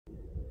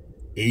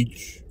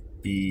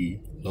H.P.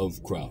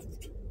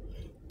 Lovecraft,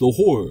 The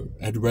Horror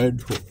at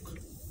Red Hook,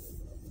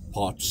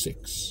 Part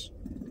 6.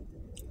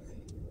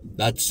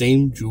 That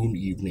same June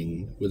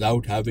evening,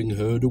 without having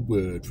heard a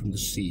word from the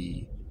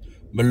sea,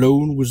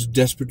 Malone was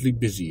desperately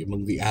busy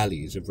among the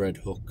alleys of Red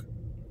Hook.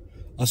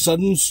 A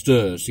sudden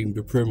stir seemed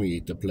to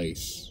permeate the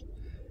place,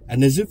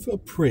 and as if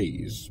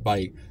appraised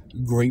by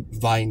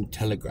grapevine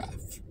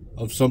telegraph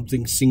of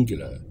something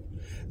singular,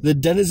 the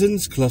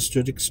denizens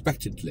clustered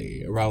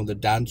expectantly around the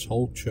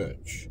dance-hall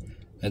church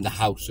and the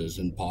houses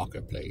in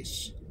Parker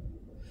Place.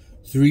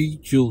 3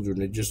 children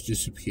had just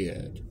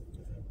disappeared,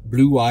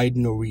 blue-eyed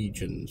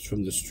Norwegians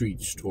from the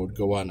streets toward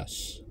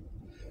Gowanus,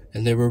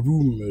 and there were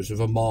rumors of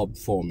a mob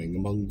forming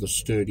among the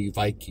sturdy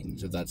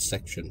Vikings of that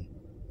section.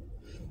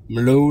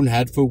 Malone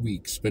had for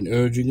weeks been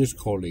urging his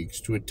colleagues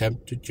to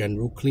attempt a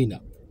general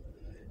clean-up,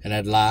 and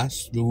at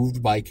last,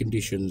 moved by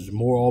conditions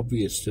more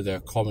obvious to their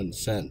common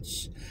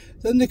sense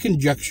than the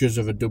conjectures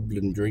of a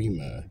Dublin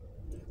dreamer,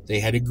 they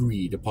had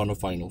agreed upon a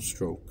final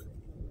stroke.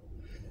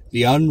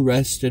 The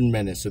unrest and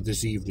menace of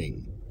this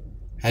evening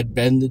had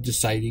been the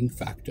deciding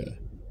factor,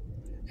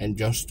 and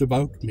just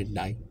about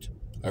midnight,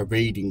 a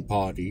raiding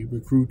party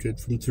recruited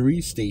from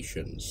 3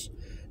 stations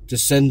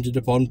descended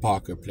upon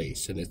Parker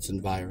Place and its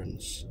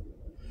environs.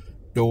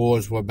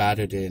 Doors were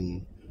battered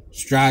in,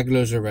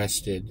 stragglers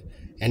arrested,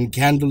 and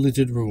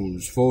candle-lighted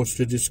rooms forced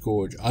to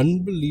disgorge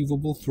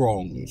unbelievable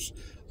throngs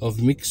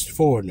of mixed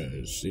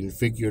foreigners in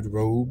figured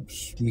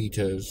robes,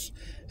 mitres,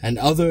 and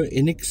other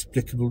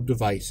inexplicable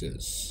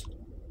devices.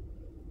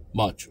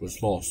 Much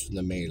was lost in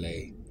the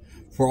melee,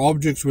 for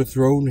objects were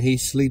thrown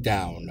hastily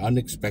down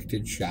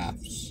unexpected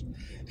shafts,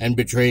 and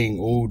betraying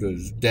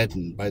odours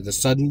deadened by the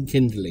sudden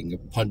kindling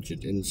of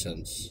pungent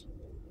incense.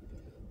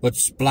 But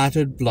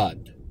splattered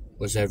blood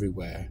was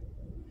everywhere,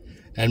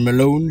 and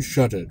Malone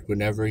shuddered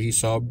whenever he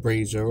saw a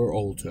brazier or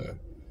altar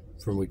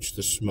from which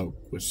the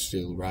smoke was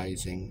still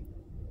rising.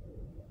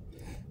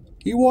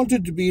 He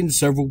wanted to be in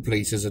several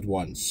places at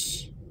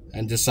once,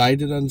 and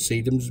decided on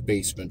Salem's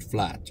basement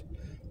flat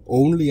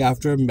only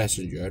after a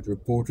messenger had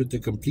reported the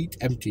complete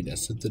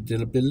emptiness of the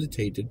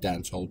debilitated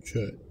dance-hall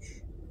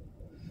church.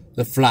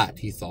 The flat,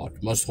 he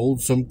thought, must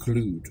hold some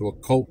clue to a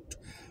cult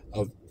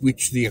of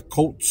which the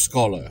occult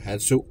scholar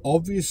had so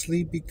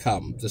obviously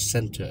become the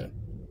center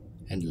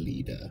and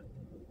leader.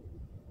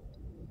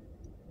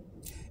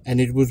 And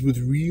it was with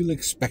real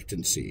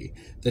expectancy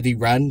that he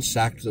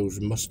ransacked those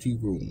musty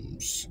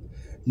rooms,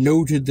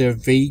 noted their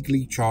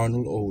vaguely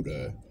charnel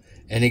odor,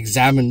 and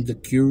examined the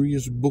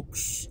curious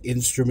books,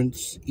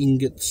 instruments,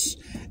 ingots,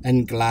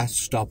 and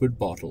glass-stoppered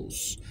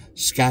bottles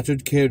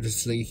scattered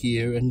carelessly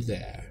here and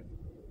there.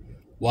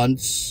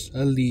 Once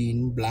a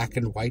lean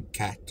black-and-white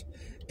cat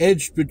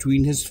edged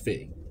between his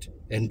feet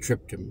and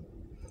tripped him,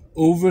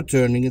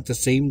 overturning at the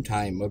same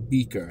time a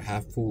beaker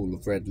half full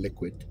of red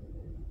liquid.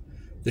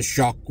 The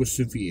shock was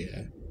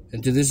severe,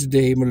 and to this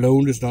day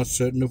Malone is not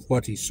certain of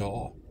what he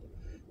saw,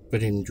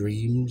 but in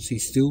dreams he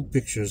still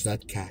pictures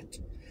that cat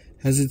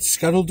as it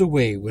scuttled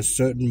away with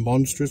certain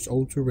monstrous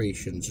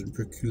alterations and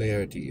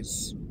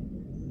peculiarities.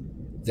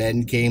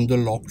 Then came the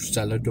locked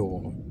cellar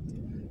door,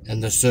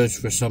 and the search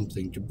for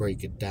something to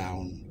break it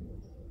down.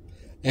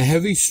 A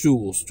heavy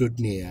stool stood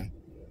near,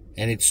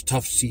 and its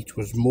tough seat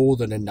was more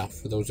than enough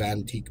for those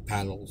antique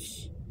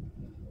panels.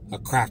 A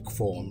crack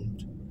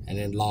formed and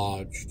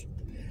enlarged,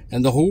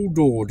 and the whole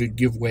door did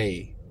give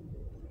way,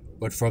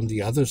 but from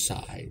the other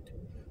side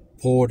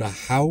poured a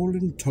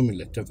howling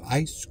tumult of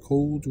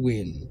ice-cold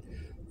wind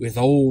with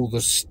all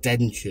the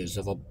stenches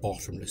of a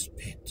bottomless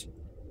pit,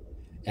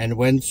 and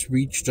whence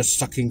reached a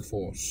sucking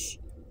force,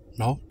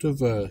 not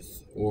of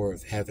earth or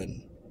of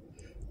heaven,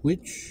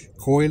 which,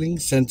 coiling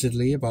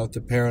sensibly about the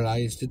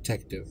paralyzed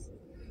detective,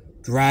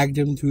 dragged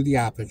him through the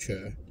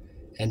aperture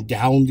and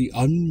down the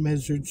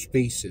unmeasured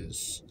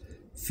spaces,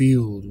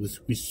 filled with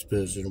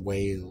whispers and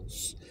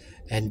wails,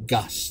 and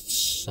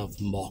gusts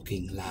of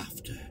mocking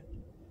laughter.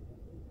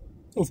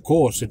 Of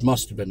course, it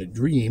must have been a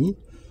dream.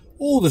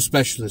 All the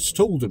specialists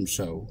told him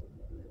so,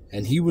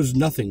 and he was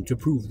nothing to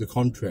prove the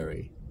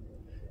contrary.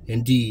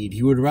 Indeed,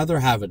 he would rather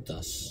have it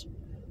thus.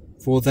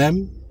 For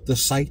them, the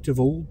sight of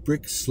old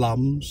brick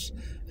slums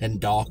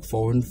and dark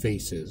foreign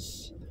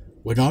faces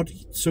would not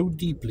eat so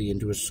deeply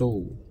into his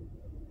soul.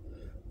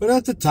 But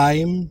at the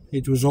time,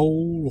 it was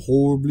all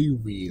horribly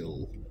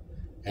real,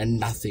 and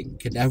nothing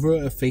can ever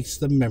efface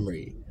the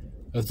memory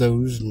of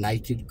those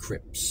nighted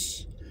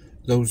crypts,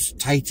 those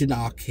Titan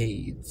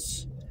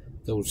arcades,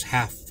 those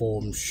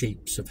half-formed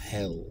shapes of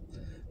hell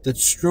that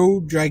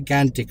strode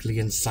gigantically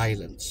in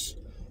silence,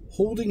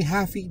 holding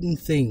half-eaten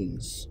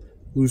things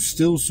whose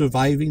still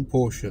surviving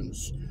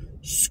portions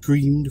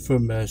screamed for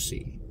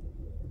mercy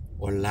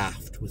or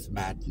laughed with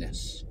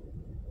madness.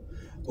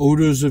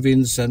 Odors of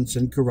incense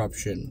and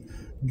corruption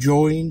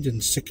joined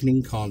in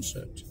sickening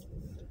concert,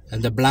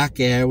 and the black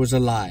air was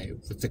alive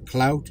with the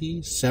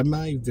clouty,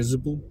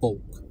 semi-visible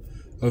bulk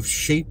of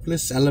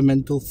shapeless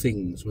elemental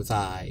things with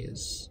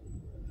eyes.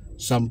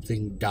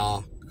 Something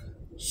dark,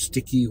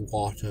 sticky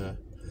water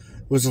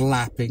was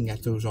lapping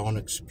at those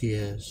onyx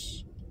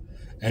piers,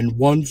 and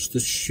once the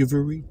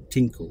shivery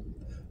tinkle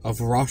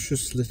of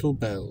raucous little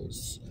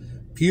bells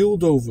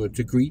peeled over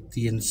to greet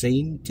the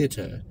insane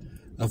titter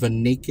of a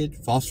naked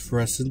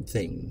phosphorescent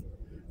thing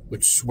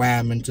which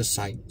swam into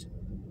sight,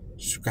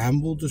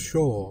 scrambled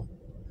ashore,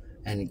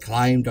 and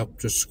climbed up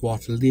to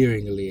squat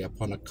leeringly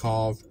upon a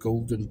carved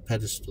golden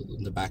pedestal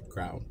in the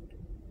background.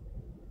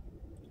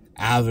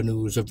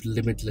 Avenues of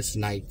limitless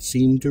night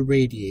seemed to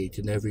radiate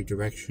in every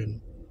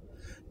direction,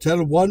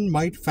 till one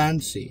might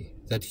fancy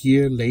that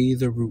here lay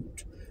the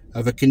root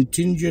of a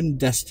contingent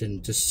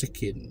destined to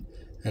sicken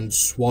and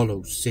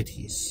swallow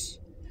cities,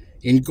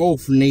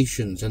 engulf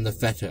nations in the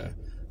fetter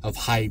of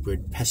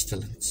hybrid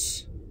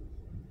pestilence.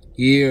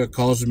 Here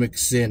cosmic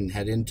sin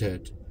had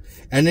entered,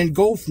 and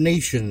engulfed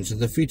nations in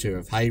the fetter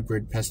of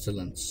hybrid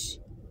pestilence.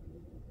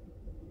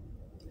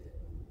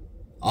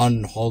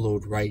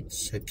 Unhallowed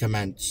rites had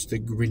commenced the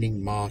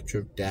grinning march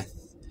of death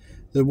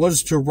that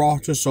was to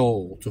rot us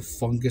all to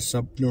fungus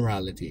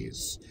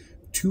abnormalities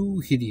too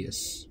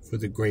hideous for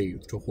the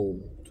grave to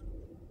hold.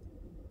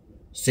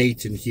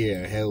 Satan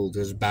here held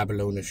his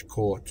Babylonish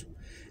court,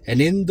 and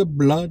in the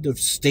blood of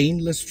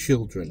stainless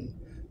children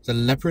the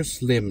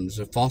leprous limbs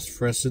of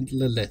phosphorescent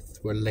Lilith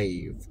were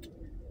laved.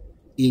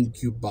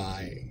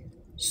 Incubi,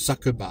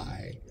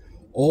 succubi,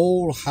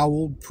 all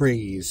howled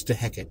praise to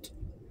Hecate,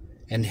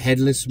 and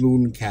headless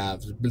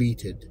moon-calves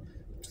bleated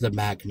to the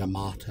Magna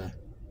Mater.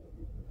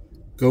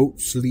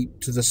 Goats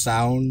leaped to the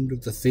sound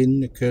of the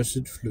thin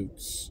accursed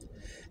flutes,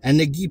 and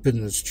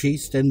Aegipans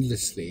chased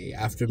endlessly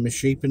after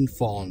misshapen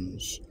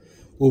fawns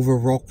over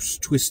rocks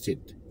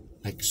twisted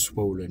like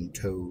swollen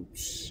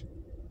toads.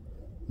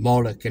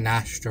 Moloch and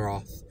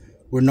Ashtaroth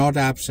were not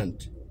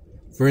absent,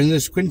 for in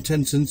this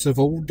quintessence of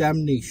old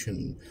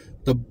damnation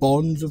the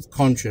bonds of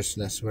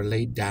consciousness were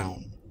laid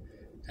down,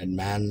 and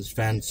man's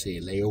fancy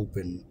lay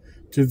open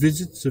to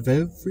visits of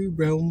every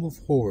realm of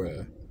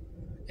horror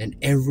and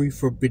every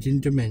forbidden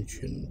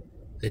dimension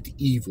that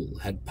evil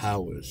had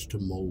powers to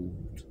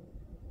mold.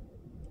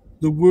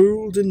 The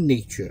world and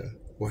nature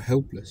were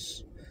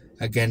helpless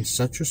against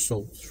such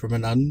assaults from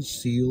an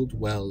unsealed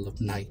well of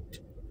night,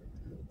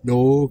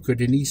 nor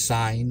could any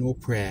sign or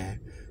prayer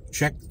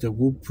check the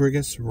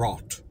Walpurgis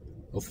rot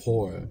of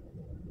horror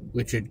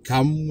which had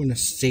come when a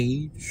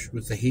sage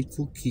with the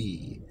hateful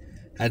key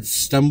had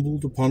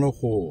stumbled upon a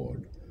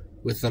hoard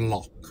with the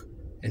lock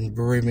and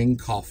brimming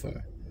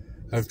coffer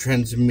of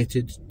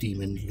transmitted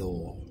demon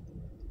lore.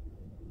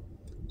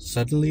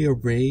 Suddenly a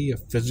ray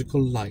of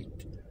physical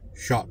light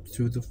shot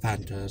through the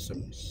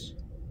phantasms,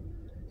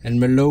 and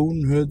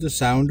Malone heard the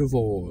sound of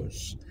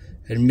oars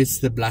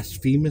amidst the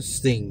blasphemous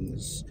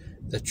things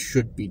that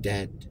should be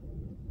dead.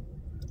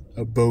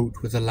 A boat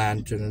with a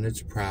lantern in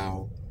its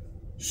prow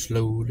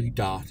slowly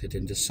darted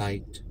into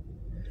sight,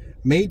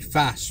 made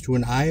fast to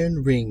an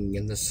iron ring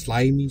in the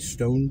slimy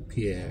stone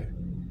pier,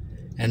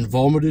 and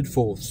vomited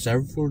forth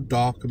several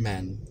dark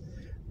men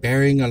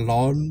bearing a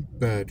long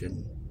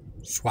burden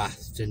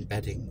swathed in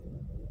bedding.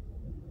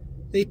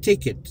 They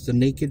ticket the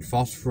naked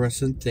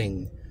phosphorescent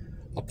thing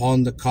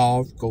upon the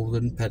carved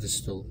golden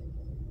pedestal.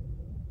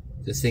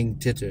 The thing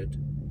tittered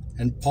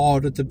and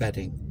pawed at the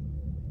bedding.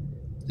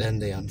 Then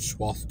they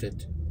unswathed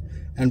it,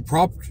 and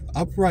propped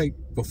upright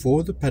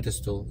before the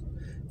pedestal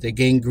the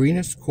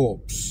gangrenous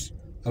corpse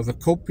of a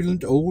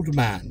corpulent old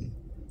man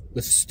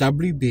with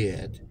stubbly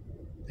beard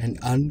and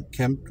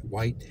unkempt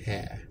white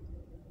hair.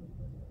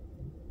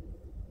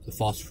 The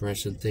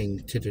phosphorescent thing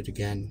tittered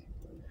again,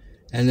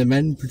 and the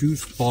men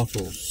produced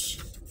bottles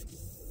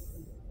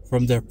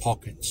from their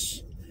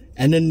pockets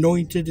and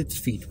anointed its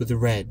feet with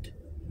red,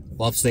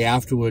 whilst they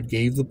afterward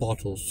gave the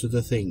bottles to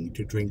the thing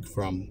to drink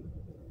from.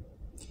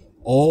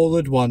 All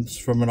at once,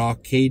 from an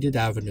arcaded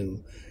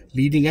avenue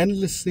leading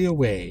endlessly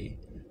away,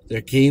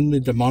 there came the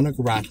demonic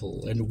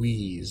rattle and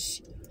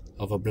wheeze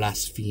of a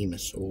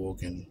blasphemous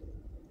organ,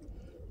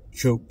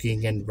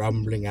 choking and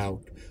rumbling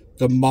out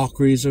the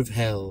mockeries of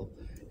hell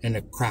in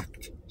a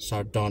cracked,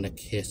 sardonic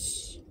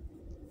hiss.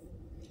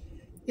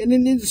 In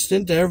an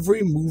instant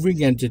every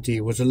moving entity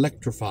was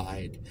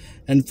electrified,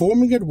 and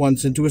forming at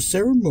once into a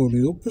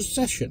ceremonial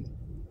procession.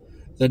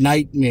 The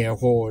nightmare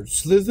horde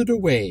slithered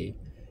away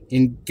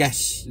in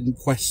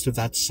quest of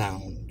that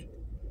sound.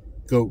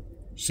 Goat,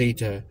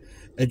 satyr,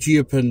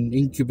 Aegipan,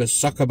 incubus,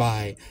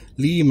 succubi,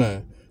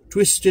 lemur,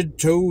 twisted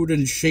toad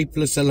and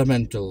shapeless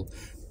elemental,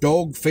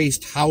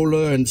 dog-faced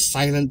howler and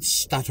silent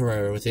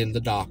stutterer within the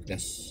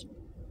darkness,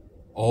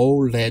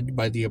 all led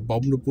by the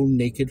abominable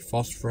naked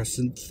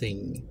phosphorescent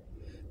thing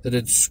that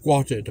had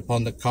squatted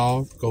upon the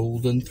carved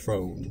golden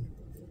throne,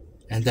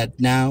 and that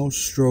now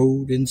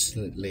strode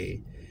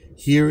insolently,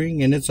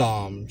 hearing in its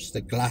arms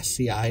the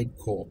glassy-eyed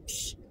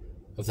corpse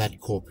of that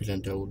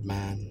corpulent old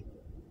man.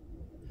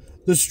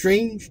 The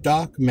strange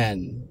dark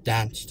men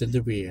danced in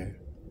the rear,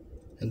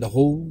 and the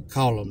whole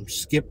column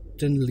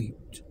skipped and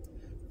leaped,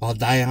 while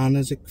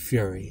Dionysic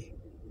fury.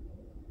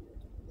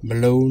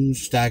 Malone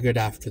staggered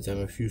after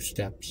them a few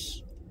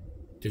steps,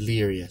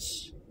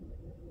 delirious,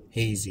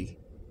 hazy,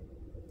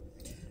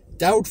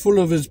 doubtful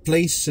of his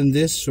place in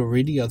this or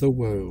any other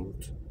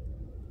world.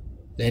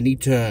 Then he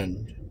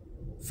turned,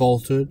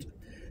 faltered,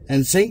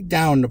 and sank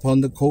down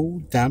upon the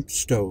cold, damp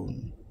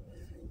stone,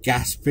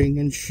 gasping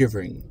and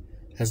shivering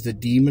as the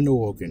demon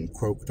organ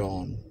croaked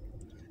on,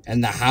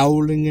 and the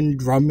howling and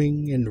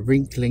drumming and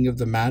wrinkling of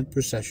the mad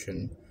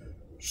procession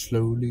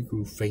slowly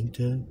grew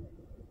fainter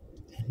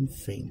and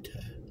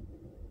fainter.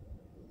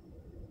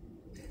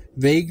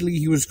 Vaguely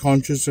he was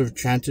conscious of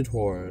chanted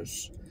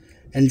horrors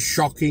and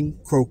shocking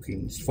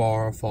croakings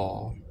far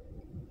afar.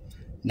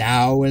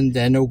 Now and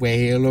then a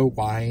wail or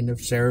whine of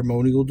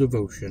ceremonial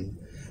devotion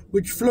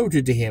which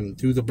floated to him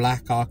through the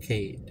black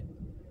arcade,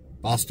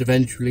 whilst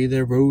eventually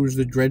there rose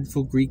the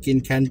dreadful Greek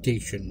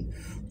incantation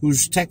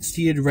whose text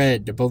he had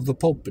read above the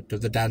pulpit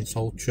of the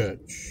dance-hall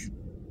church.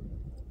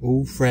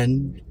 O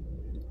friend,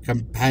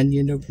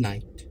 companion of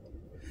night,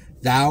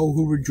 thou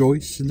who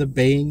rejoice in the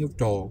baying of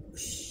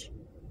dogs,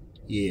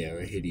 here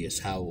a hideous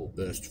howl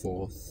burst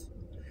forth,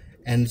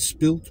 and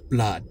spilt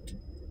blood,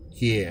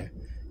 here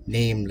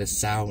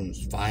nameless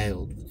sounds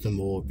filed with the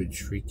morbid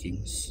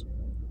shriekings.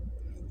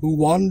 Who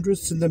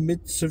wandereth in the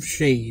midst of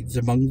shades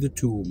among the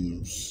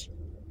tombs,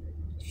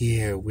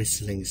 here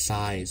whistling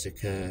sighs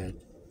occurred.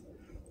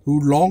 Who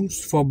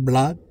longst for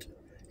blood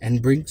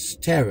and brings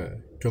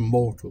terror to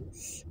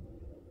mortals,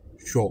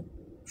 short,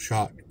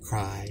 sharp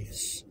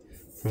cries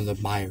from the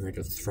myriad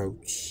of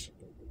throats.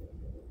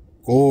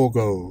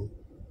 Gorgo,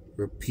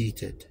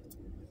 repeated.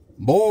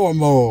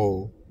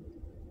 Mormo,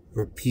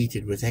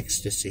 repeated with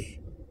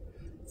ecstasy.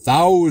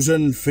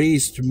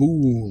 Thousand-faced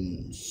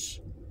moons,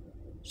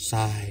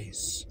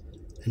 sighs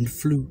and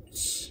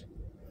flutes,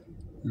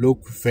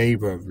 look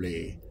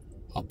favorably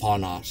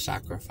upon our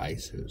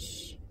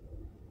sacrifices.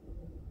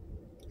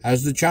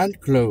 As the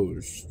chant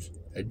closed,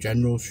 a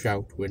general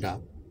shout went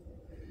up.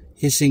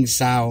 Hissing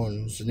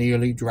sounds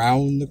nearly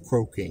drowned the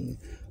croaking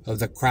of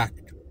the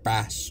cracked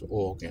brass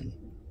organ.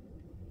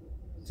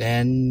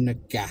 Then a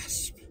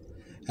gasp,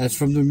 as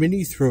from the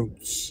many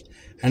throats,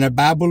 and a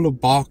babble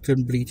of barked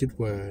and bleated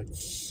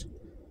words.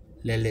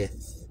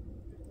 Lilith,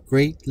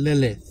 great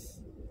Lilith,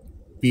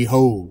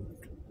 behold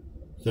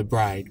the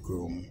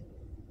bridegroom.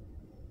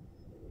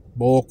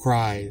 More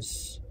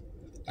cries,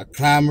 a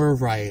clamor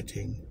of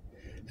rioting,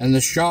 and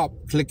the sharp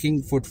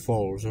clicking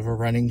footfalls of a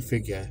running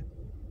figure.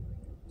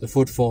 The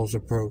footfalls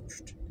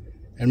approached,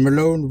 and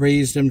Malone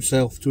raised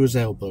himself to his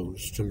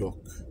elbows to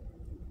look.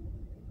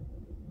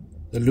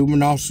 The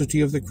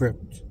luminosity of the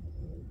crypt,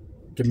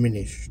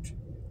 diminished,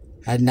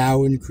 had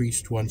now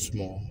increased once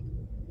more,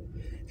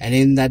 and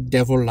in that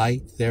devil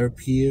light there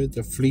appeared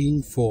the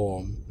fleeing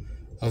form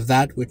of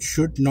that which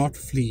should not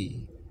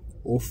flee,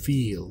 or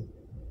feel,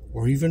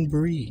 or even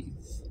breathe.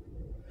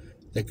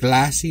 The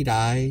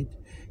glassy-eyed,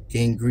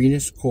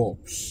 gangrenous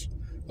corpse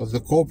of the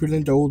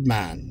corpulent old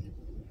man,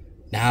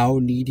 now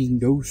needing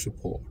no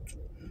support,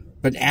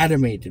 but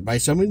animated by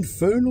some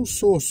infernal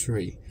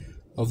sorcery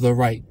of the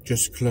rite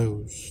just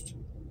closed.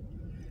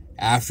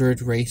 After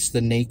it raced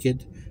the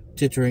naked,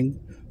 tittering,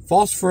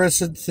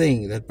 phosphorescent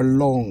thing that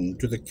belonged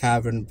to the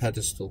cavern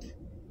pedestal,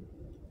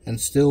 and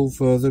still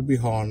further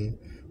beyond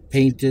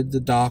painted the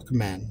dark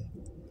men,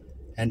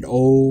 and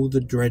oh,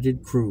 the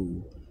dreaded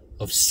crew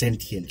of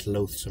sentient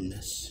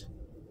loathsomeness.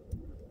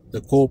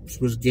 The corpse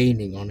was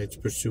gaining on its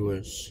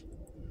pursuers,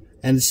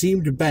 and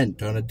seemed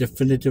bent on a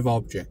definitive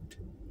object,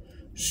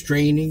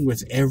 straining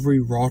with every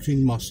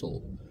rotting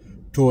muscle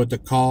toward the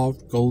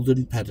carved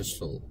golden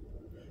pedestal,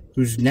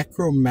 whose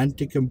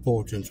necromantic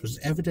importance was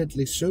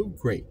evidently so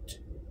great.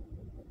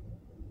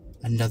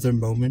 Another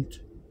moment,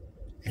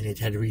 and it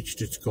had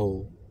reached its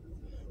goal,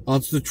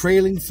 whilst the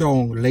trailing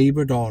throng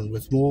labored on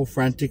with more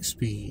frantic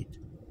speed.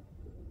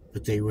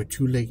 But they were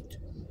too late,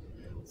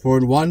 for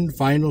in one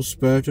final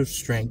spurt of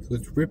strength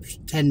which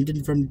ripped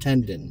tendon from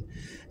tendon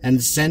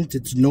and sent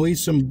its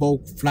noisome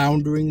bulk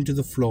floundering to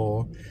the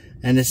floor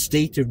in a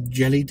state of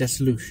jelly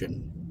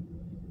dissolution,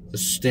 the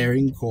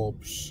staring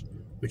corpse,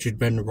 which had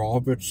been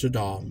Robert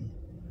Saddam,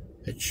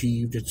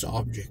 achieved its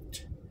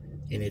object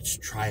in its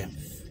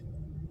triumph.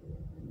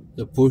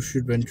 The push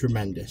had been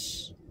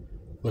tremendous,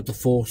 but the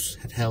force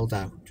had held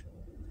out,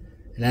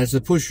 and as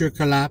the pusher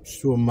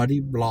collapsed to a muddy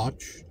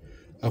blotch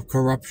of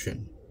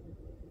corruption,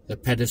 the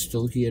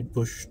pedestal he had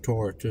pushed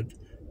torted,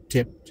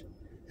 tipped,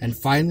 and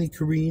finally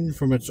careened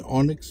from its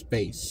onyx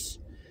base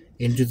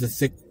into the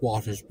thick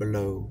waters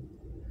below,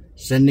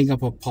 sending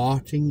up a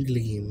parting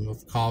gleam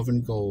of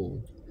carven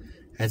gold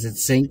as it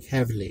sank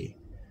heavily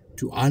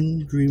to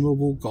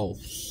undreamable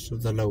gulfs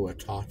of the lower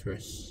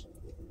Tartarus.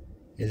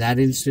 In that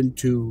instant,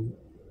 too,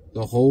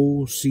 the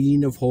whole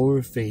scene of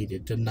horror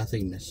faded to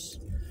nothingness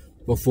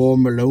before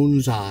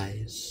Malone's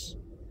eyes,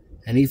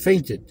 and he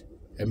fainted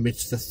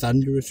amidst the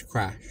thunderous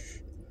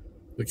crash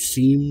which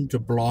seemed to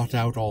blot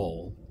out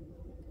all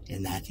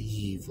in that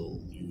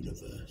evil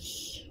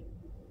universe.